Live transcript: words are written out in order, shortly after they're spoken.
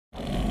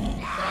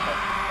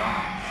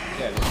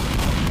Yeah,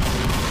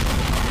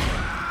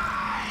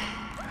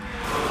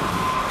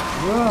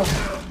 whoa.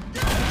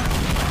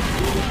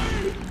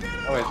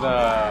 Oh,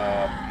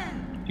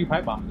 it's two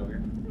pipe bombs over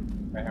here.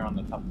 Right here on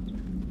the top.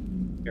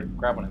 Here,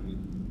 grab one of these.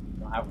 You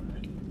don't have one,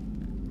 right?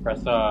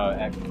 Press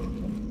X.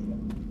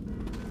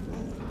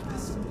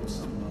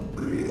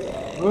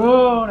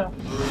 Oh no!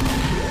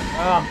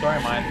 Oh, I'm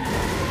sorry, mine.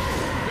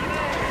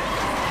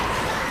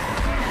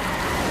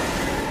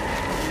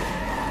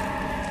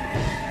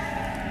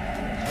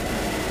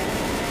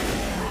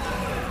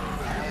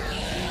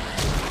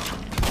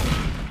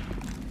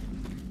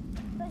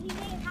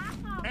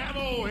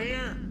 Ammo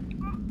here.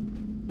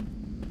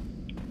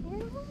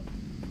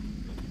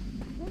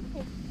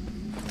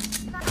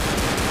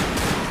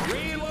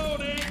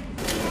 Reloading.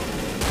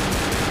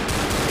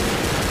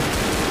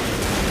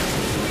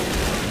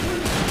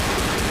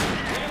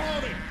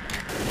 Reloading.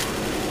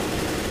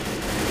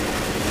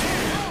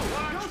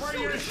 Watch where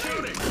you're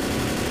shooting.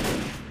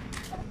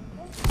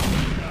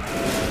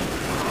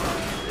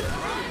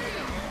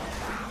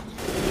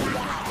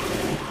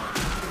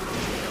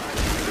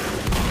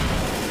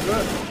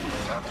 Good.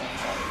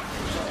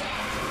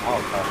 Oh,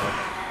 God.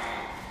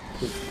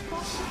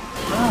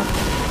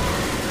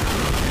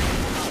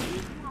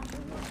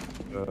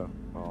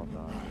 Oh,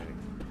 no.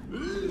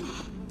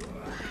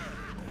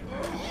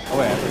 Oh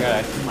wait, I forgot I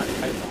threw my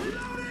pipe bomb.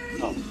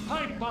 Oh.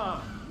 Pipe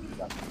bomb.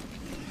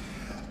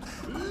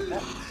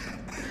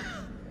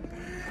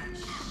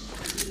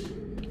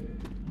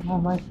 Oh,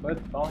 my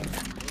foot's falling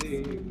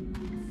asleep.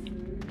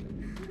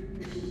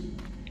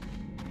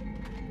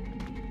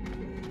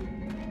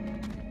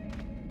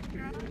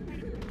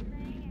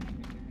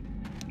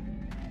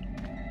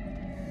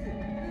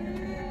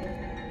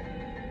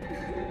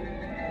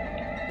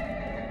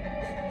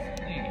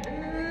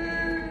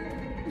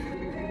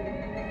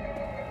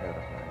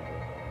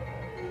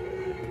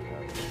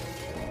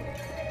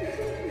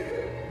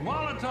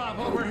 Molotov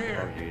over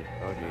here.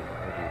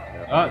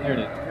 Oh, there it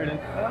is. There it is.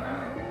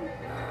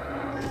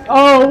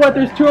 Oh, what?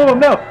 There's two of them.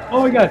 No.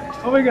 Oh my god.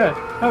 Oh my god.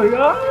 Oh my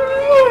god.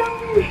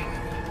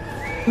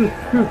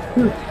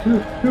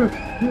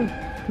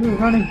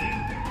 Running.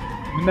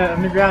 I'm in that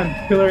underground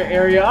pillar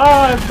area.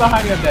 Oh, it's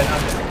behind me. I'm dead.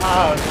 I'm dead.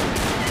 Oh.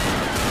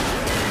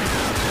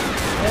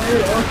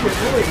 Hey, okay.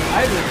 Really?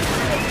 I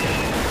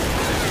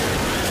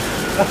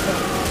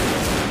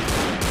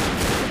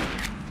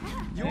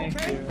You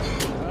okay?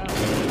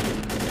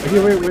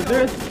 Okay, wait, was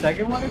there a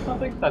second one or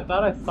something? 'Cause I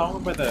thought I saw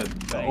one by the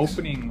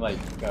opening, like,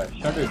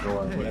 shutter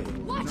door or whatever.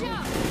 Watch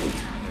out!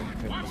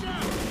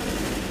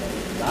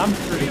 I'm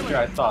pretty sure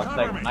I saw a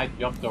second when I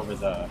jumped over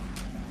that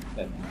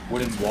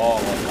wooden wall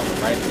like, on the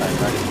right side,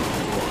 right in the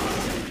door.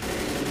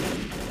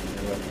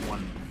 There was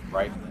one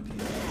right in the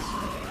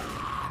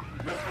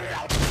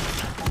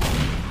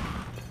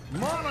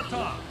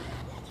Molotov!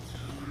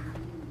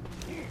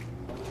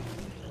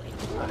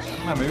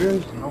 maybe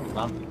there's no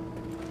zombie.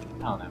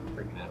 I don't know, I'm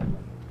freaking out.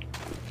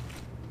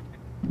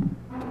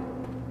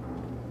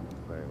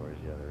 Where's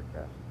the other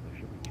gas? There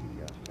should be two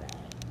gas tanks.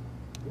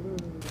 Oh,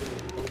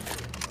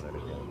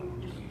 there's the other one.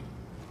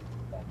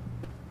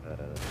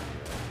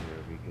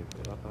 Here we could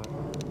put up on.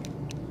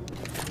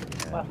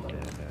 And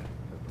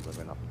since we're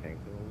living off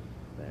painkillers,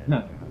 then No.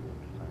 we have more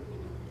time.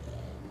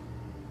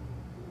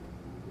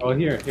 Oh,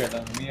 here, let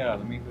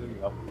me hook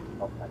you up.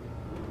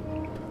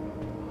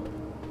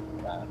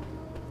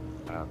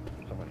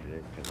 Someone should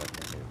it, because I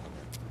can't do it from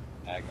here.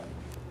 I got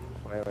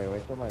it.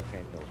 Wait till my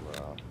painkillers were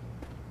off.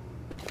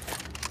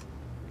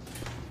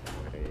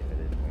 Okay, it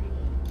is me.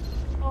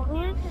 Oh, who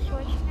is the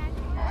switch next?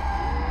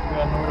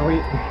 Yeah, no,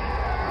 wait.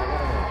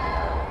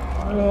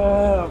 I'm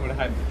gonna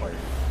hide in the corner.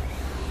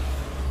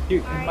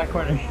 Cute, in my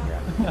corner.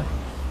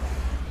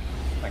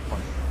 My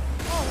corner.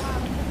 Oh, wow.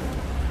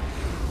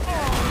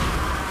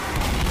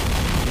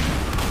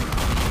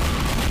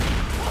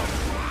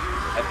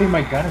 I think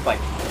my gun is like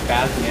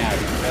spazzing out.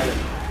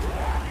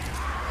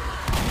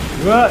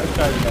 What?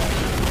 Sorry, guys.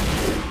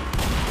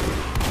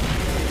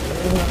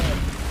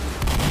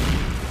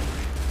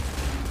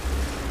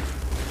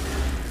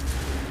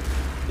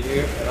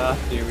 Dude,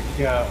 here we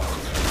go.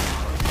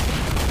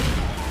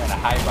 Gotta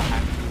hide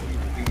behind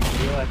you.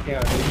 Let's go,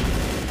 dude.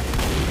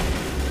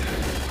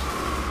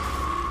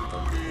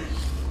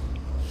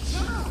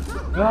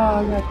 Oh, I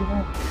got you,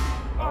 man.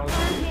 Oh,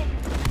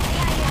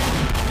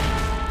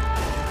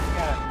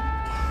 God.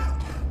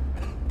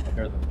 I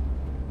heard them.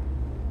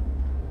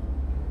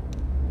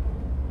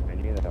 I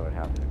knew that would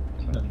happen.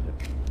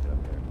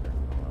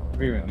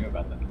 We even knew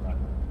about that.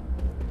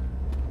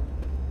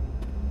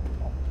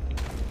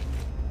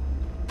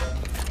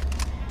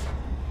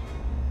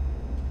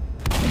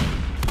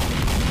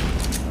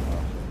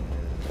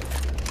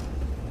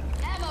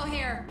 Ammo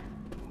here.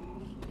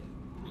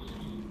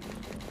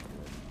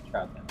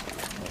 Crowd that.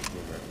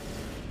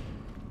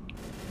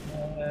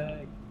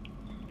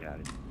 Got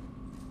it.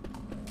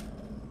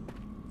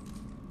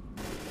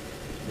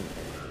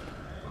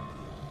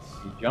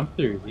 You jump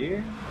through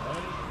here?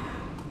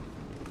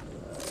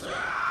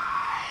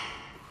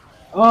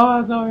 Oh,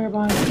 it's over here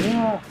behind me.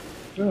 Yeah.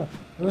 Down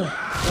here.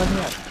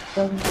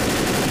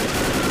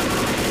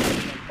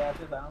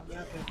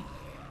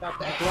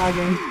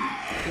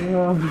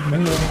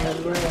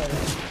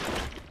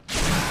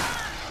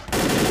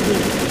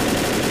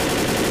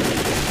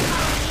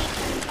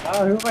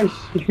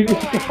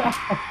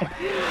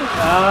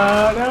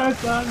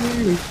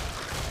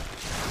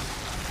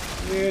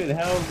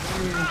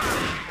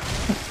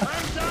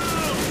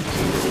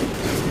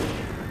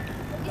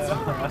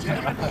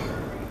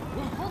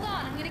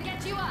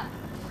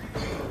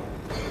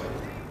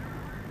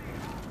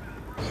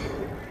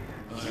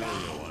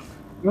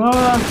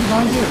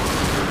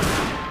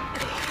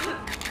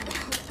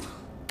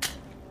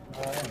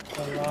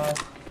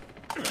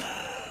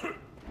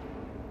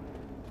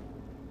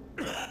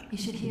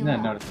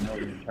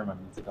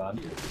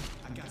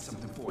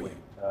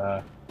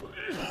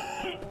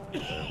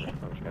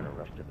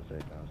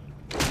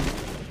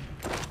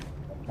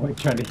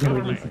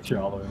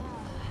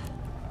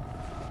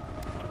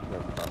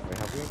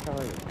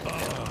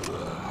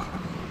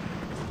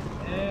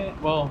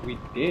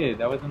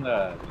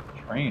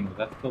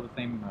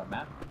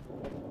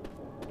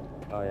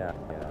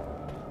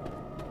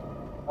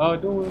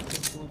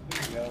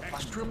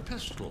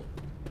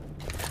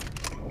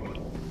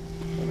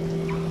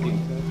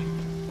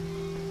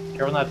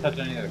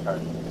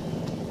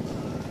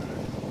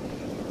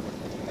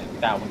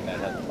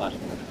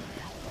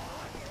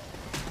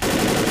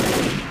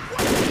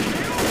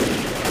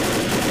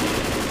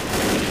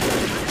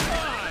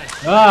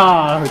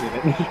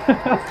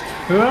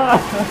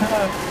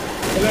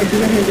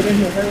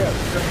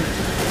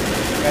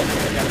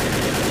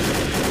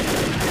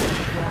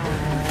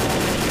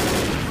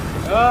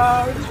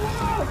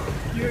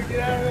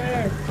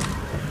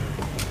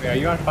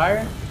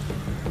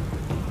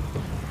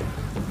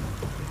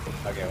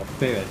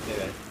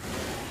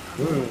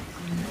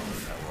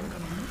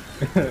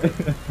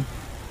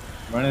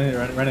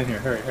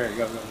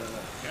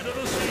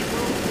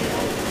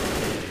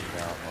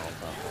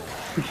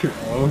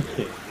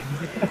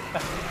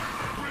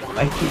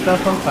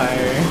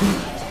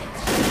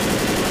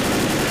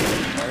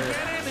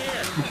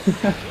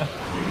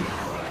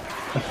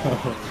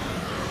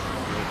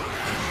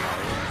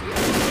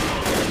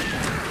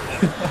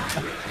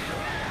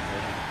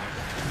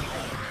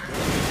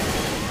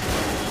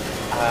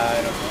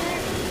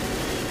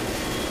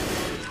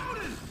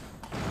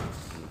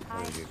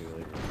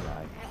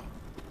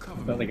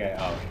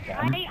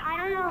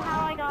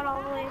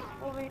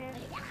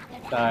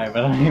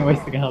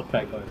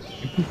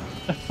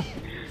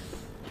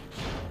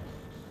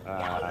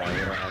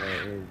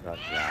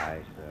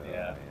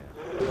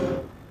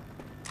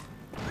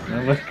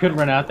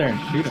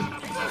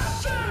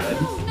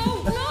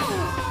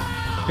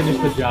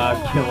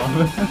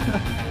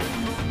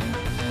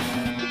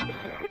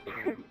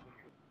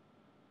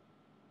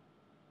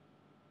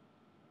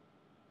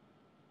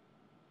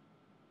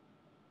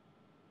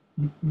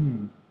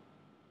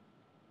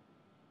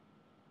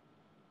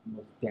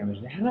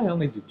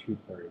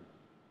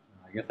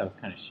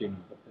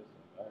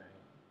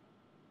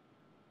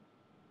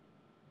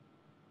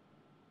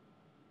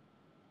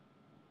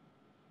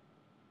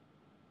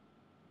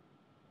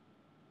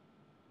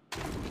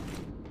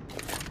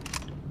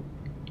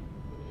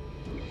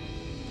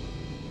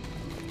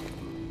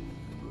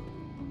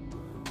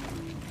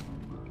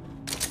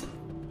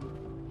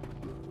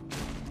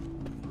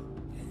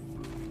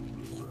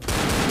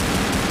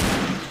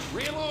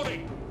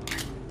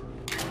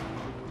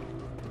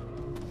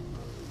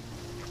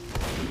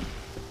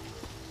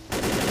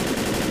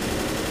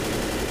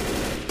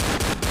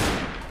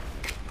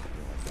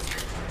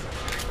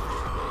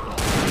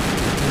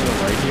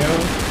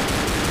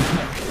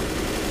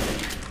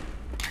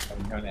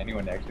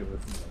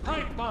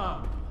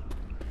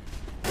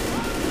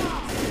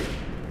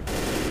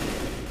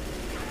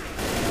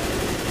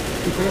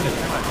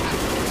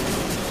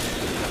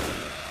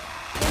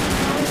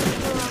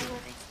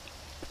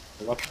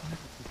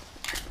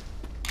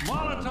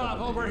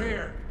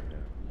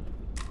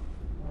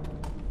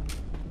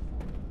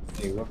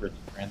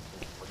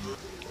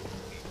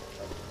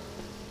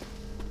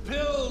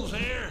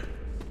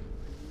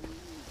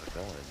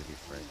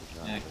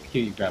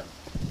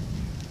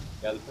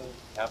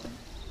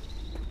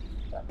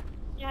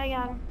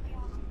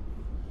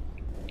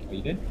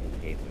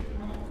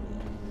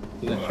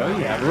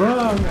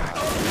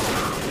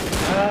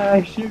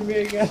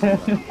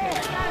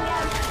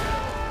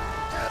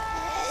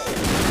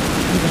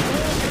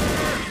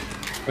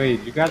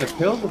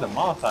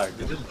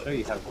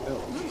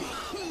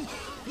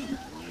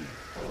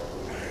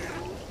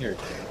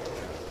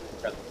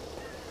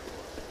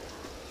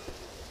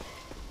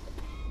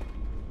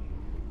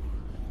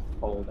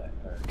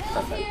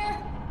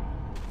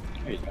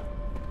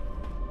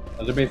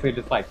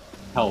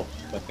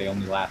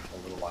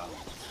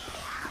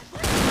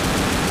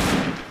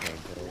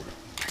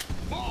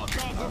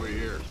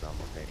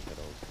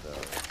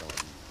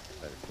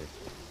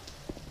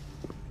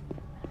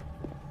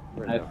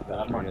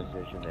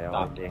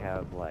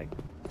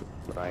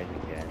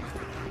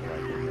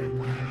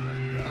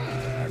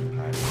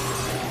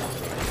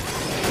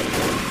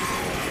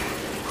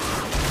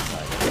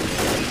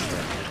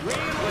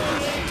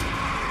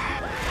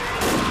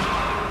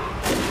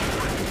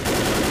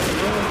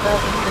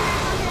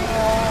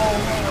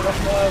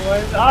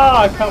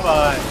 Oh, come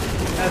on.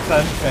 That's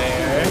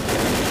unfair.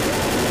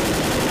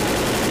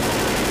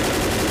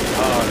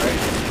 Oh,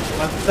 right.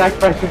 Let's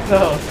sacrifice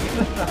yourself.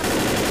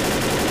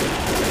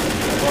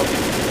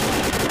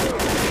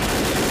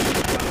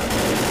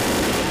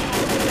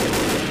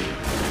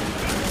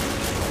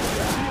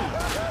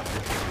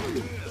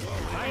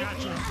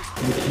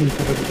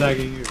 What's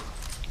attacking you?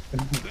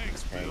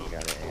 Hey, you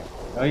gotta aim.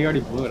 Oh, you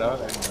already blew it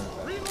out. I didn't know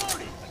that.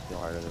 Reloading. Still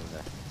harder than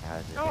that.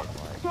 Has it No, hit,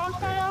 like, don't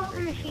start off the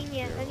machine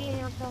yet. I need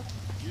help though.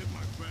 Yeah,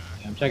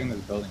 I'm checking this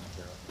building up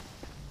here.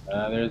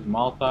 There's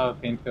Molotov,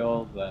 paint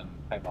pills, and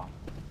pipe bomb.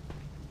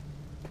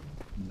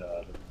 And,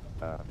 oh,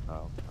 I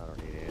don't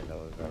need any of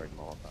those. I already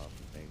Molotov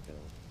and pain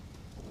pills.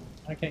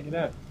 I can't get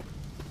out.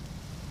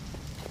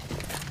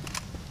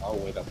 I'll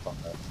wait up on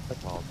that. The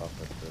Molotov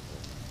is prison.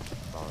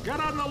 Get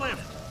on the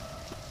lift.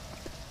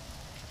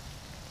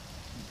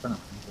 In front of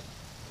me. The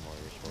more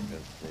useful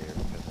because they're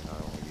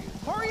not only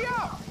used. Hurry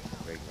up.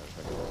 Regular,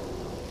 but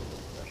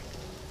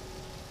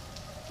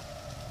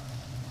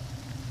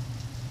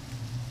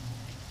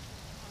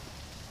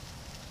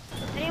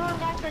Anyone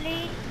got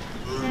grenade?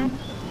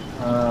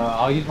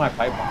 I'll use my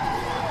pipe bomb.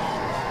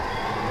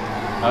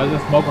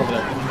 There's a smoke over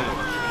there.